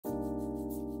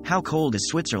How cold is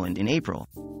Switzerland in April?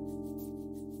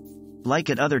 Like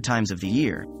at other times of the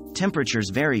year, temperatures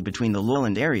vary between the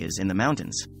lowland areas and the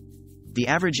mountains. The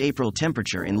average April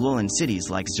temperature in lowland cities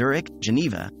like Zurich,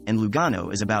 Geneva, and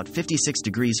Lugano is about 56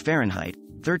 degrees Fahrenheit,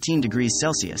 13 degrees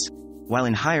Celsius, while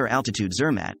in higher altitude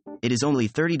Zermatt, it is only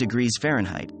 30 degrees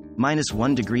Fahrenheit,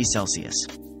 -1 degree Celsius.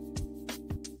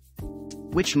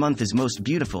 Which month is most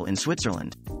beautiful in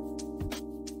Switzerland?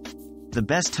 The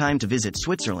best time to visit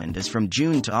Switzerland is from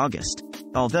June to August.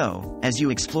 Although, as you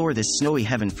explore this snowy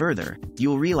heaven further,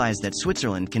 you'll realize that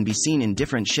Switzerland can be seen in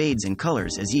different shades and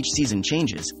colors as each season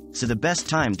changes, so the best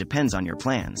time depends on your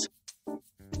plans.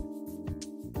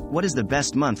 What is the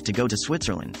best month to go to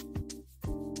Switzerland?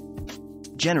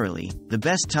 Generally, the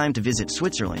best time to visit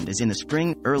Switzerland is in the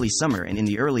spring, early summer and in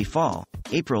the early fall,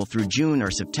 April through June or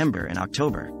September and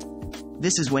October.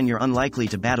 This is when you're unlikely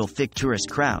to battle thick tourist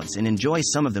crowds and enjoy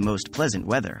some of the most pleasant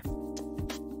weather.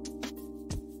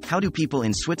 How do people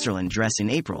in Switzerland dress in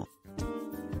April?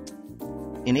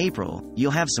 In April,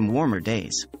 you'll have some warmer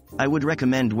days. I would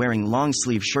recommend wearing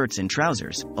long-sleeve shirts and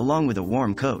trousers, along with a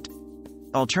warm coat.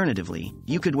 Alternatively,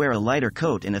 you could wear a lighter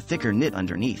coat and a thicker knit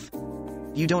underneath.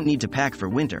 You don't need to pack for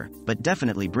winter, but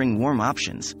definitely bring warm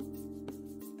options.